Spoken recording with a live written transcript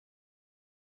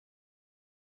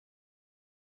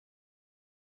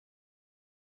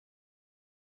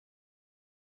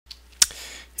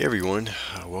Hey everyone,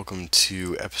 welcome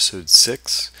to episode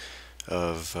 6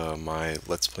 of my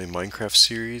Let's Play Minecraft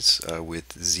series with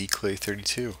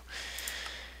zclay32.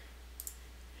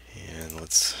 And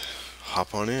let's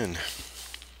hop on in.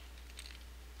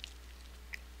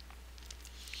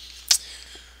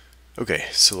 Okay,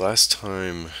 so last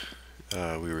time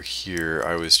we were here,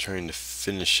 I was trying to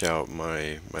finish out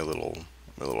my little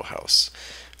house,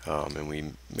 and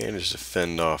we managed to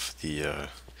fend off the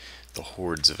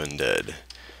hordes of undead.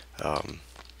 Um,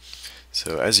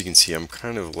 So as you can see, I'm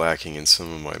kind of lacking in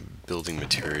some of my building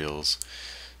materials.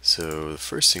 So the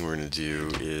first thing we're going to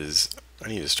do is I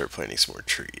need to start planting some more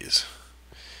trees.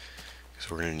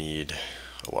 Because we're going to need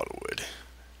a lot of wood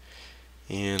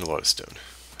and a lot of stone.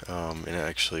 And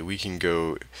actually we can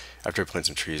go, after I plant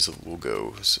some trees, we'll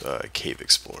go cave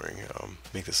exploring.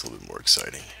 Make this a little bit more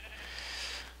exciting.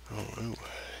 Oh,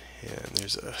 and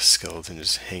there's a skeleton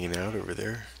just hanging out over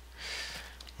there.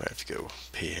 Might have to go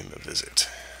pay him a visit.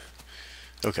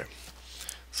 Okay,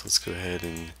 so let's go ahead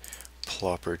and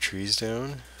plop our trees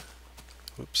down.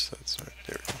 Whoops, that's not,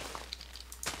 there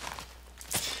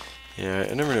we go. Yeah,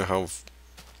 I never know how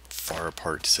far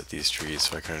apart to set these trees,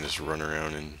 so I kind of just run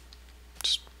around and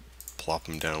just plop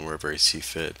them down wherever I see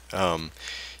fit.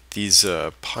 These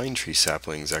pine tree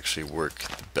saplings actually work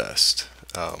the best.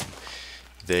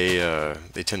 They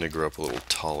tend to grow up a little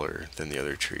taller than the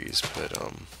other trees, but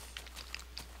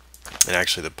and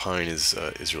actually the pine is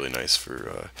really nice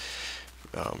for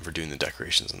doing the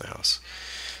decorations in the house.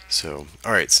 So,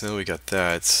 alright, so now we got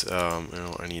that.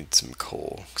 I need some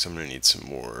coal, because I'm going to need some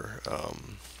more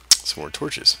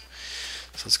torches.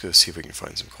 So let's go see if we can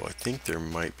find some coal. I think there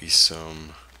might be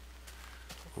some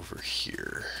over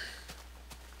here.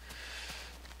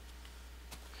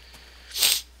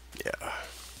 Yeah.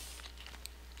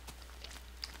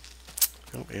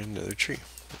 Oh, and another tree.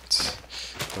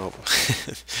 Oh,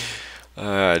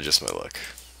 just my luck.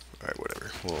 Alright,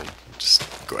 whatever. We'll just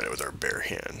go at it with our bare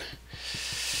hand.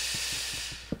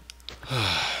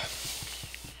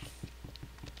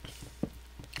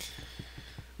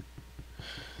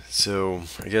 So,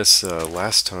 I guess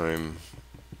last time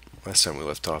we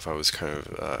left off, I was kind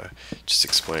of just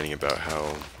explaining about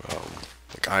how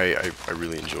I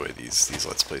really enjoy these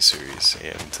Let's Play series,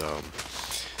 and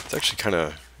it's actually kind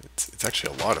of it's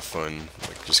actually a lot of fun,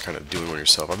 like just kind of doing one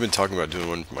yourself. I've been talking about doing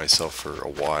one myself for a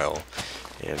while,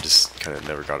 and just kind of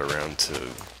never got around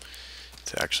to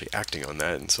actually acting on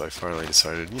that. And so I finally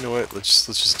decided, you know what, let's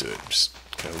just do it. Just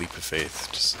kind of leap of faith,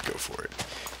 just go for it.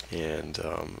 And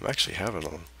I'm actually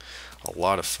having a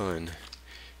lot of fun.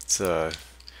 It's makes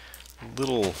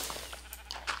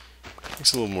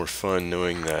it a little more fun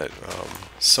knowing that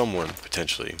someone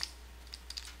potentially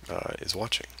is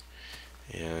watching.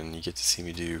 And you get to see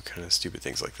me do kind of stupid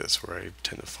things like this, where I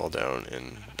tend to fall down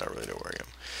and not really know where I am.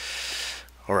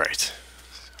 Alright,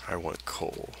 I want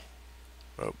coal.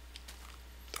 Oh,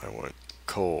 I want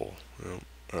coal.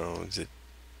 Oh, is it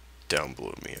down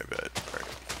below me, I bet. Alright,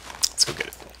 let's go get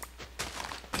it.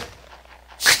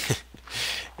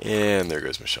 And there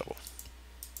goes my shovel.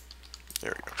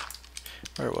 There we go.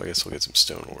 Alright, well I guess we'll get some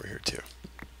stone over here too.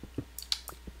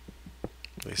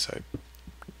 At least am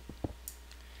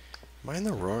I in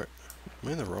the wrong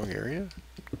area?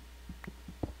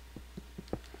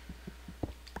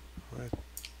 I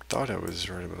thought I was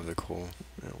right above the coal.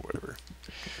 Oh, whatever.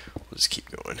 We'll just keep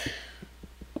going.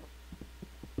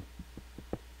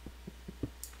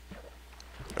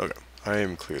 Okay, I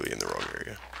am clearly in the wrong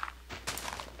area.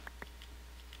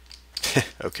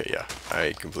 Okay, yeah,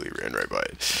 I completely ran right by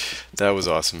it. That was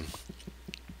awesome.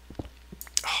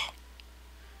 Oh,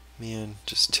 man,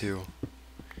 just two.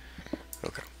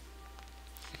 Okay.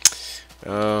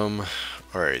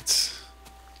 Alright.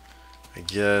 I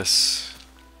guess,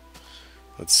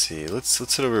 let's see, let's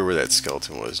head over where that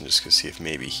skeleton was and just go see if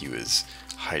maybe he was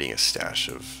hiding a stash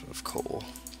of coal.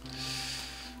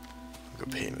 I'll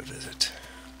go pay him a visit.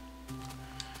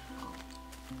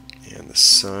 And the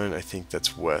sun, I think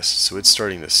that's west, so it's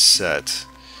starting to set.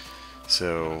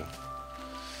 So,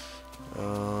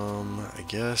 I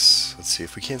guess, let's see,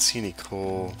 if we can't see any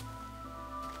coal,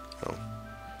 oh,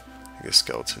 I guess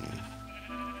skeleton,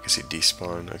 I guess he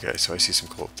despawned. Okay, so I see some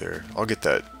coal up there. I'll get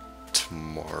that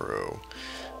tomorrow.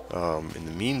 In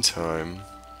the meantime,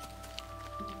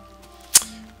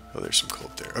 oh, there's some coal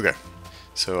up there. Okay,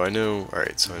 so I know,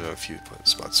 alright, so I know a few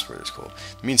spots where there's coal.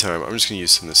 In the meantime, I'm just going to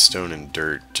use some of the stone and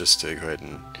dirt just to go ahead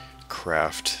and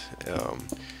craft.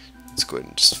 Let's go ahead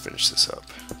and just finish this up.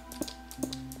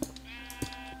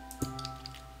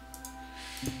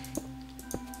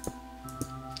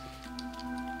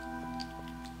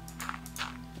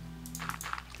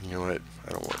 You know what?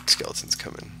 I don't want skeletons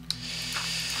coming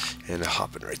And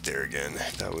hopping right there again.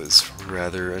 That was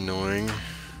rather annoying.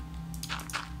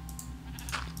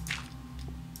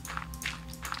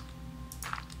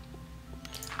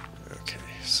 Okay,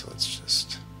 so let's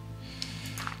just...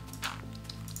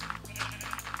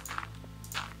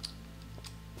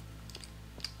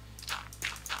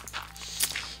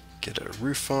 get a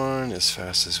roof on as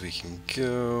fast as we can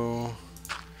go.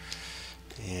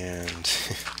 And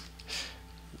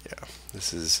yeah,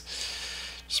 this is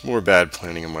just more bad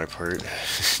planning on my part.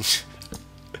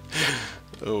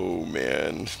 Oh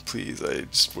man, please, I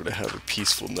just want to have a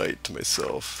peaceful night to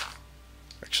myself.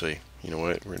 Actually, you know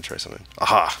what? We're gonna try something.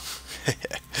 Aha!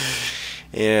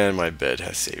 And my bed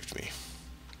has saved me.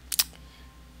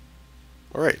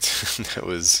 Alright, that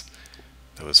was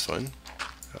fun.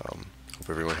 Hope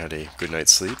everyone had a good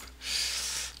night's sleep.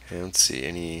 And let's see,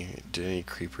 did any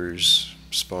creepers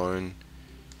spawn?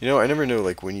 You know, I never know,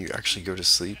 like, when you actually go to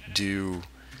sleep,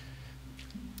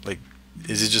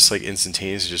 is it just like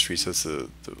instantaneous? It just resets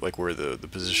like where the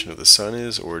position of the sun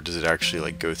is, or does it actually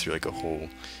like go through like a whole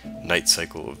night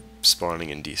cycle of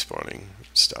spawning and despawning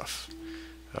stuff?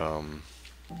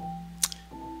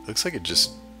 Looks like it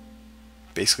just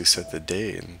basically set the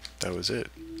day and that was it.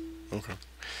 Okay.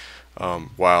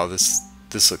 Wow, this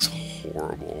looks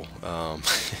horrible.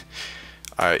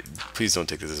 Please don't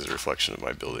take this as a reflection of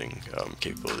my building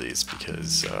capabilities,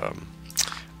 because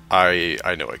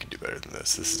I know I can do better than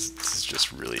this. This is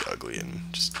just really ugly and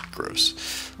just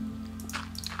gross.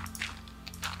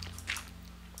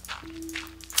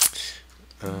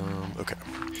 Okay,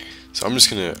 so I'm just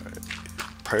gonna,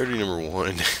 priority number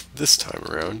one this time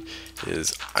around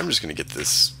is I'm just gonna get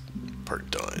this part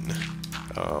done.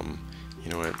 You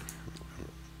know what?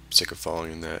 I'm sick of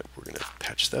following that. We're gonna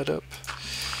patch that up,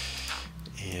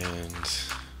 and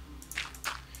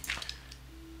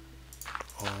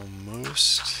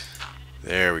almost.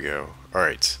 There we go.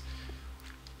 Alright.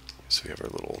 So we have our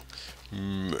little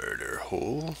murder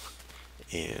hole.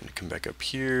 And come back up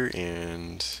here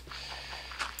and...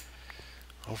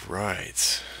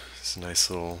 Alright. It's a nice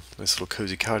little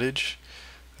cozy cottage.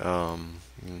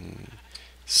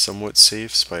 Somewhat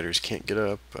safe. Spiders can't get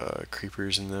up.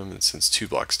 Creepers in them. And since 2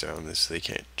 blocks down, they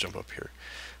can't jump up here.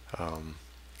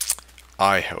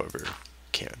 I, however,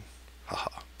 can.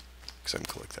 Haha. Because I'm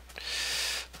cool like that.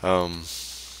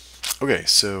 Okay,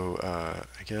 so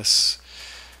I guess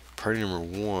priority number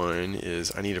one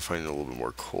is I need to find a little bit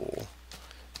more coal.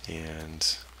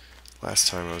 And last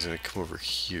time I was going to come over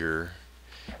here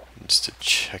just to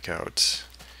check out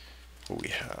what we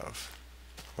have.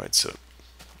 Might set up,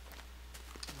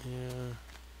 yeah,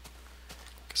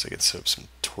 guess I could set up some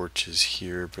torches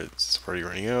here, but it's already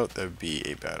running out. That would be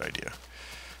a bad idea.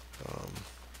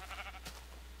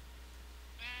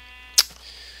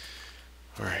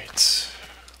 Alright,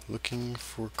 looking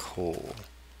for coal.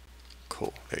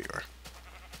 Coal, there you are.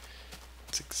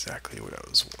 That's exactly what I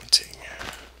was wanting.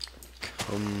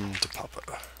 Come to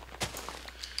Papa.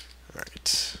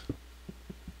 Alright.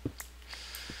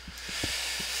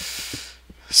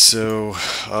 So,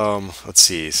 let's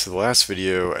see. So the last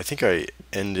video, I think I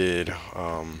ended,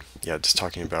 yeah, just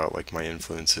talking about like my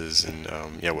influences and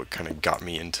yeah, what kind of got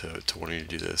me into wanting to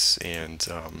do this. And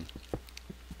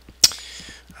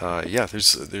yeah,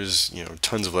 there's you know,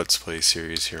 tons of Let's Play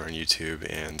series here on YouTube,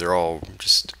 and they're all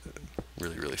just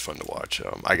really fun to watch.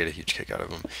 I get a huge kick out of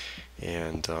them,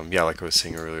 and yeah, like I was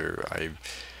saying earlier,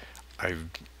 I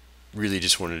really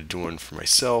just wanted to do one for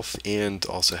myself and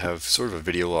also have sort of a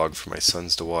video log for my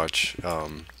sons to watch.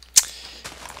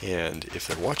 And if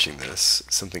they're watching this,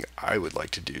 something I would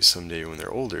like to do someday when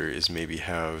they're older is maybe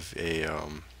have a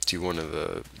do one of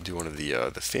the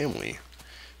family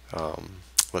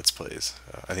Let's Plays.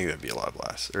 I think that'd be a lot of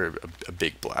blast, or a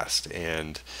big blast,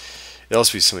 and it'd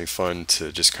also be something fun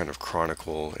to just kind of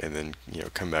chronicle and then, you know,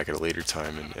 come back at a later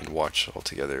time and watch all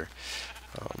together.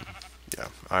 Yeah,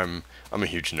 I'm a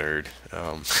huge nerd.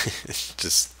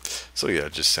 So yeah,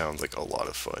 it just sounds like a lot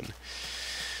of fun.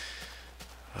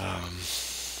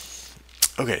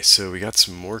 Okay, so we got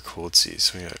some more coal. Let's see.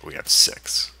 So we got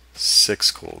six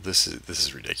coal. This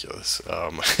is ridiculous.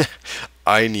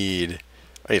 I need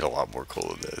a lot more coal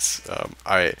than this.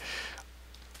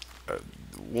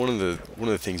 One of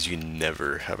the things you can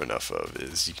never have enough of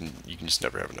is you can just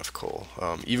never have enough coal.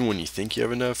 Even when you think you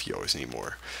have enough, you always need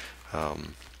more.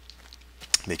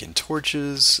 Making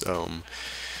torches, you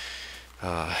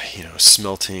know,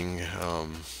 smelting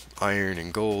iron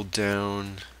and gold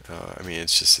down. I mean,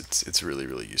 it's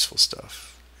really useful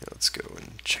stuff. Yeah, let's go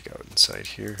and check out inside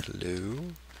here.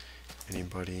 Hello,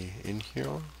 anybody in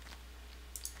here?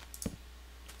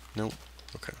 Nope.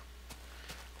 Okay.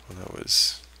 Well, that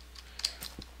was.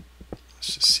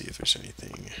 Let's just see if there's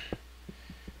anything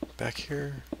back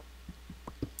here?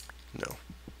 No.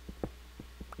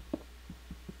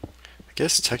 I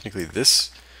guess technically this.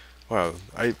 Wow,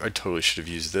 I totally should have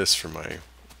used this for my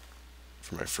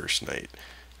first night.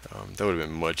 That would have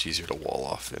been much easier to wall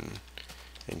off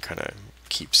and kind of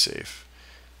keep safe.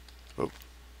 Oh,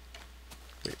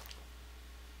 wait.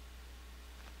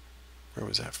 Where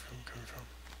was that coming from?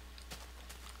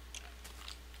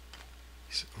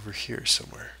 He's over here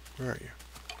somewhere. Where are you?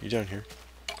 You down here?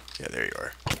 Yeah, there you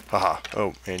are. Haha.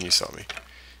 Oh, and you saw me.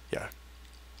 Yeah.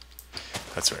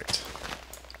 That's right.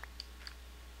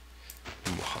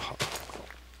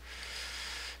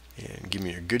 And give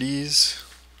me your goodies.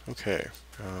 Okay.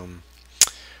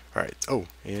 Alright. Oh,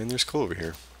 and there's coal over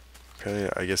here. Apparently,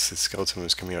 I guess the skeleton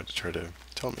was coming out to try to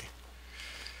tell me.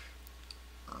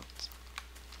 Let's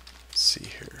see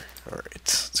here. Alright,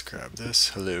 let's grab this.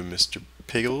 Hello, Mr.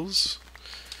 Piggles.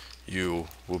 You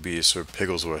will be Sir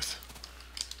Pigglesworth.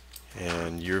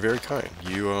 And you're very kind.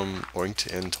 You oinked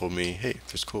and told me, hey,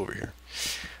 there's coal over here.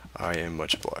 I am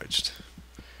much obliged.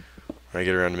 When I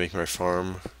get around to making my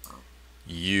farm,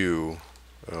 you,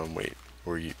 wait,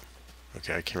 or you,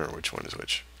 okay, I can't remember which one is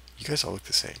which. You guys all look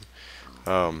the same.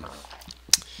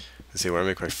 Let's say when I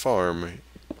make my farm,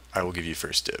 I will give you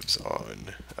first dibs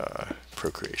on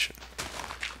procreation.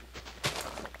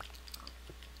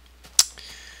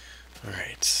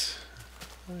 Alright.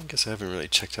 I guess I haven't really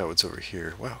checked out what's over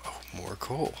here. Wow, oh, more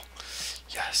coal.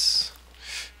 Yes.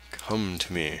 Come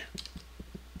to me.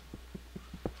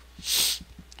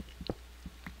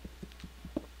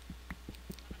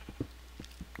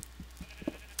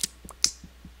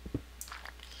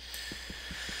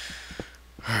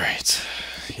 Alright.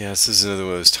 Yeah, this is another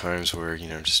one of those times where, you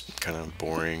know, just kind of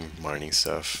boring mining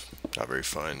stuff. Not very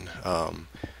fun.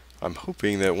 I'm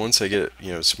hoping that once I get,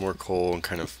 you know, some more coal and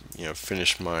kind of, you know,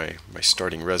 finish my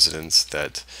starting residence,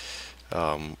 that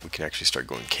we can actually start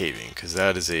going caving, because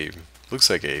that is looks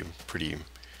like a pretty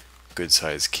good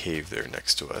sized cave there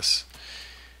next to us,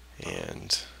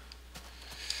 and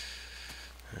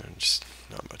just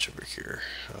not much over here.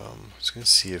 Let's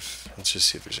just see if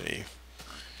there's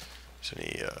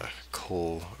any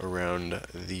coal around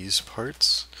these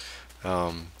parts.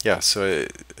 Yeah, so I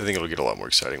think it'll get a lot more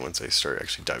exciting once I start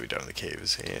actually diving down in the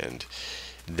caves, and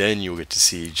then you'll get to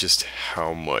see just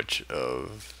how much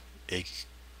of a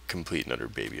complete and utter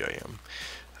baby I am.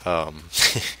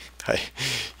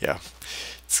 Yeah,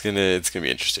 it's gonna be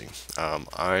interesting.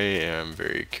 I am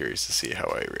very curious to see how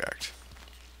I react.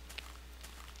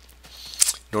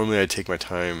 Normally I take my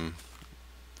time.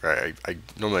 Right, I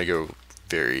normally go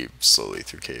very slowly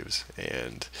through caves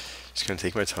and just gonna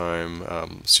take my time,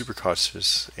 super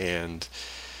cautious, and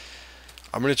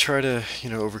I'm gonna try to, you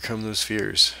know, overcome those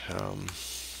fears.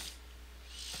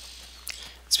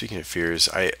 Speaking of fears,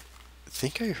 I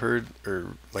think I heard,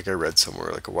 or like I read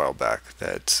somewhere like a while back,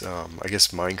 that I guess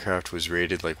Minecraft was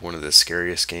rated like one of the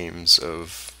scariest games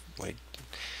of, like,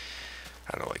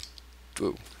 I don't know, like,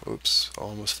 oops,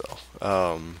 almost fell.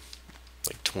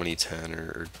 Like 2010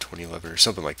 or 2011 or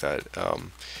something like that.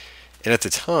 And at the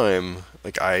time,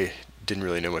 like, I didn't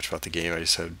really know much about the game.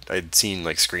 I'd seen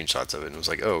like screenshots of it, and it was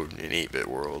like, oh, an 8-bit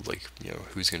world, like, you know,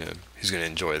 who's gonna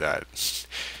enjoy that?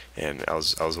 And I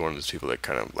was one of those people that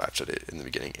kind of laughed at it in the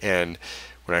beginning. And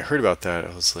when I heard about that,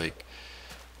 I was like,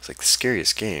 the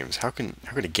scariest games. How can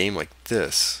a game like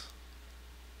this,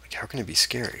 like, how can it be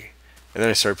scary? And then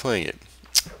I started playing it,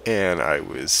 and I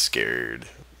was scared.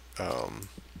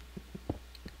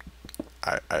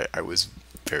 I was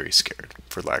very scared,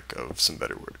 for lack of some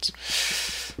better words.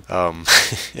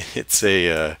 It's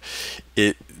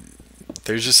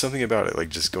there's just something about it, like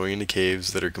just going into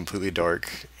caves that are completely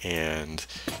dark and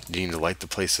needing to light the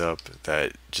place up, that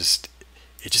it just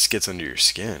gets under your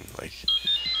skin. Like,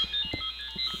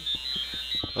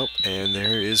 oh, and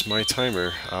there is my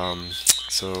timer.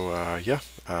 Yeah,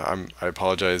 I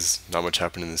apologize, not much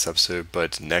happened in this episode,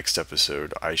 but next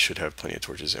episode I should have plenty of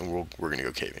torches, and we're gonna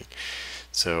go caving.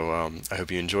 So I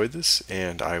hope you enjoyed this,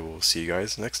 and I will see you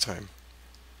guys next time.